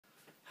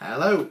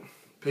Hello,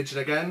 Pigeon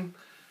again,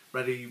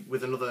 ready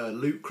with another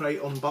loot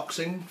crate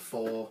unboxing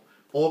for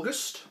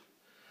August.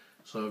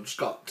 So I've just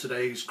got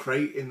today's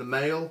crate in the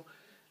mail.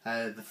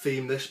 The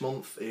theme this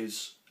month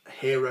is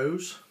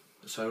heroes,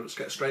 so let's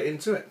get straight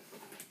into it.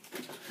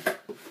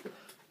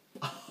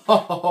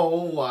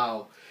 Oh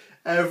wow,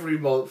 every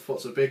month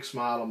puts a big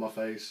smile on my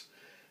face.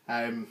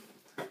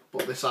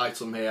 But this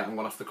item here, I'm going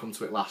to have to come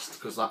to it last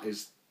because that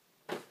is,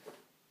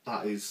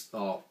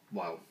 oh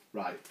wow,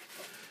 right.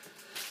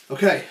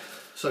 Okay,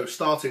 so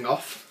starting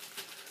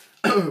off,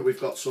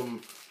 we've got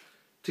some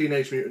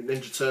Teenage Mutant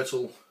Ninja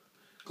Turtle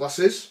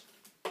glasses.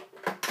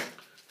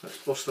 Let's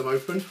bust them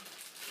open.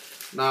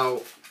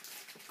 Now,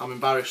 I'm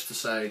embarrassed to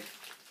say,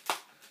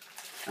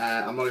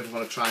 I'm not even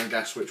going to try and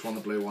guess which one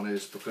the blue one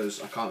is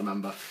because I can't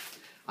remember.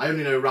 I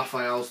only know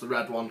Raphael's the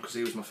red one because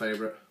he was my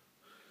favourite.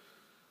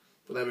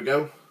 But there we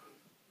go.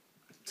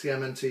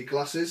 TMNT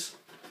glasses.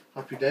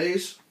 Happy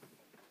days.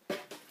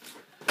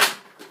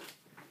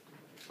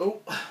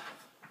 Oh.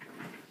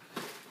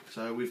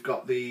 So we've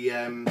got the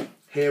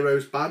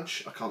Heroes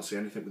badge. I can't see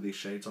anything with these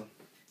shades on.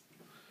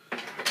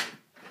 Let's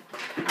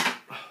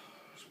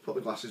put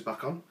the glasses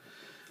back on.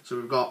 So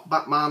we've got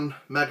Batman,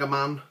 Mega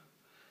Man,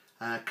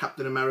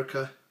 Captain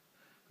America.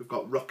 We've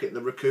got Rocket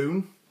the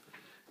Raccoon.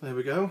 There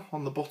we go,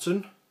 on the button.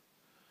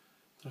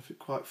 I don't know if it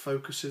quite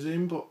focuses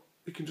in, but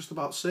you can just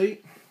about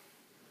see.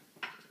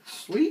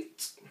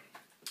 Sweet.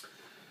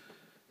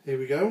 Here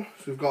we go.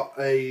 So we've got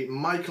a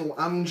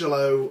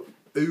Michelangelo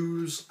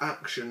Ooze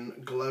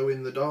Action Glow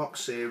in the Dark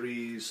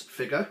series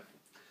figure.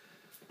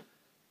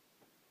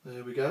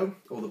 There we go.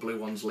 Oh, the blue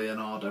one's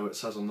Leonardo, it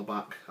says on the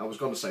back. I was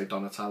going to say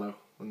Donatello,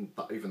 and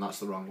even that's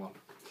the wrong one.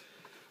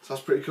 So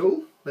that's pretty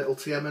cool. Little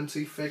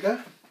TMNT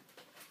figure.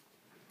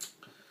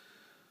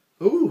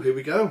 Oh, here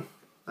we go.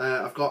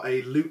 I've got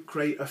a Loot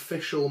Crate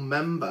official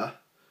member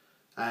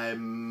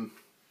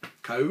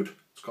code.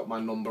 It's got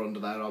my number under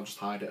there. I'll just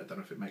hide it. I don't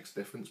know if it makes a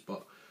difference,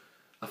 but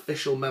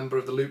official member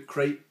of the Loot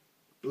Crate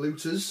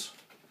looters.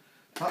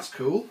 That's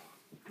cool.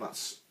 That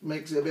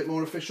makes it a bit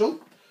more official.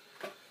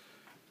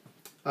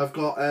 I've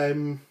got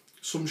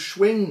some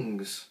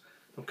swings.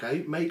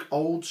 Okay, make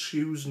old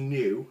shoes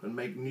new and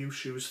make new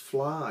shoes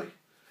fly.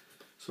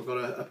 So I've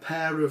got a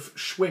pair of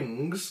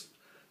swings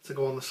to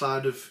go on the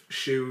side of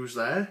shoes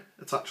there.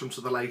 Attach them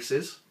to the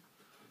laces.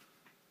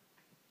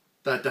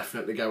 They're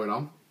definitely going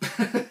on.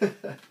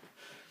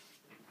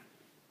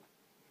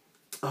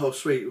 Oh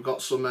sweet, we've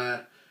got some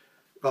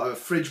got a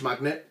fridge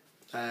magnet.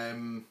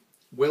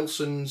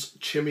 Wilson's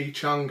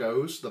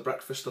Chimichango's, the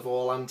breakfast of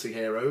all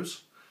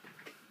anti-heroes.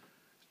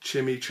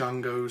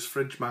 Chimichango's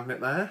fridge magnet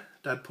there,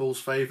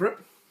 Deadpool's favourite.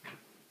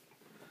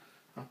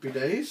 Happy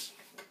days.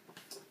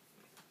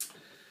 So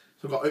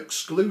we've got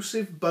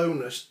exclusive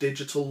bonus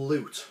digital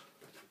loot.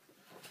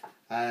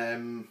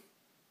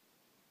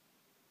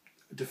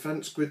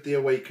 Defence Grid The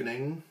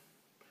Awakening,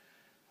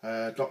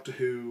 Doctor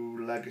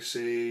Who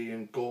Legacy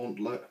and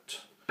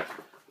Gauntlet.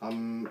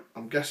 I'm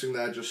guessing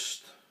they're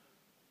just,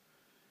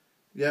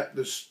 yeah,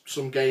 there's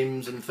some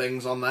games and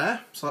things on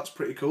there, so that's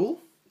pretty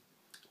cool.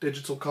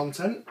 Digital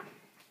content.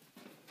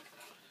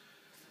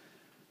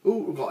 Oh,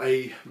 we've got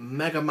a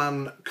Mega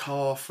Man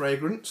car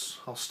fragrance.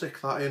 I'll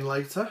stick that in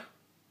later.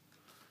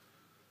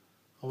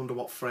 I wonder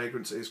what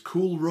fragrance it is.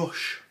 Cool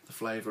Rush, the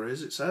flavour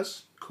is, it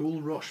says.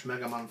 Cool Rush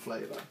Mega Man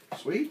flavour.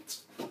 Sweet.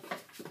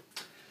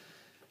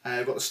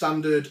 We've got the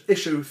standard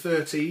issue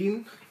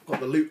 13. Got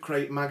the Loot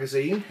Crate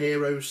magazine,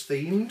 Heroes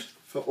themed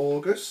for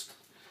August.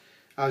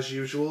 As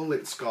usual,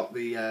 it's got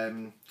the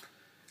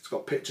it's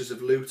got pictures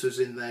of looters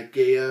in their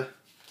gear.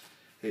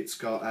 It's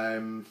got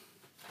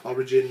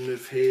Origin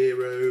of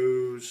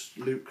Heroes,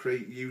 Loot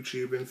Crate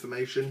YouTube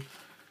information,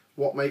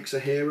 what makes a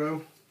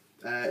hero,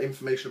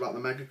 information about the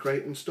Mega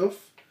Crate and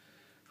stuff.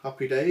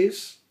 Happy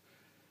days.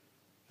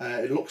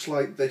 It looks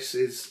like this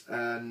is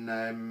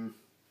an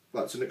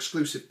well, it's an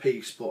exclusive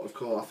piece, but of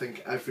course I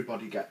think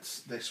everybody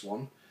gets this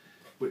one,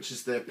 which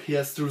is the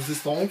pièce de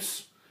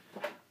résistance,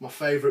 my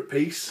favourite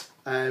piece,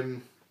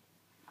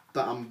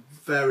 that I'm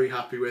very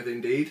happy with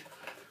indeed.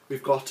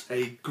 We've got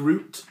a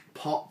Groot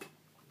Pop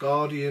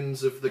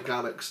Guardians of the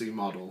Galaxy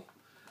model.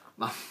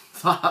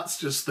 That's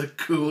just the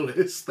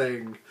coolest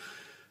thing.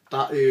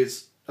 That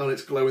is, and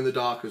it's glow in the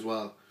dark as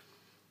well.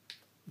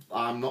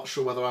 I'm not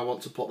sure whether I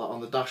want to put that on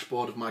the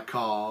dashboard of my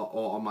car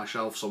or on my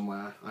shelf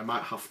somewhere. I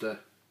might have to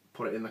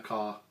put it in the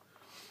car.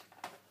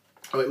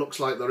 Oh, it looks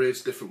like there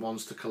is different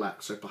ones to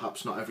collect, so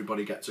perhaps not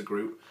everybody gets a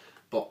Groot,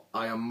 but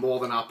I am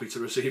more than happy to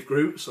receive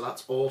Groot, so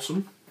that's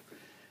awesome.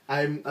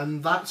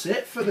 And that's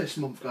it for this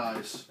month,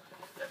 guys.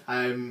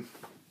 Some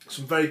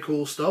very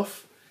cool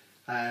stuff.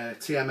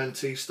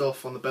 TMNT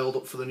stuff on the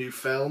build-up for the new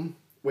film,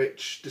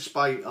 which,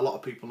 despite a lot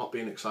of people not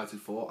being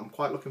excited for, I'm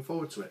quite looking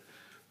forward to it.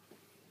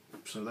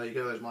 So there you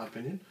go, there's my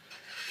opinion.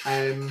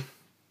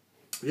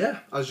 Yeah,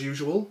 as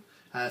usual,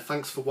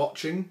 thanks for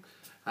watching.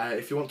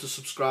 If you want to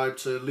subscribe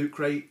to Loot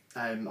Crate,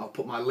 I'll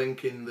put my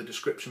link in the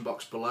description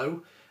box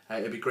below.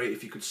 It'd be great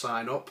if you could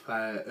sign up.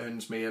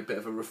 Earns me a bit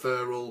of a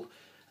referral,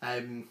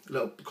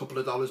 little couple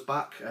of dollars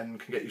back, and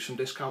can get you some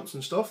discounts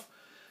and stuff.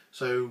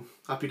 So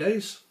happy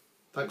days.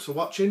 Thanks for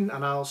watching,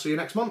 and I'll see you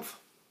next month.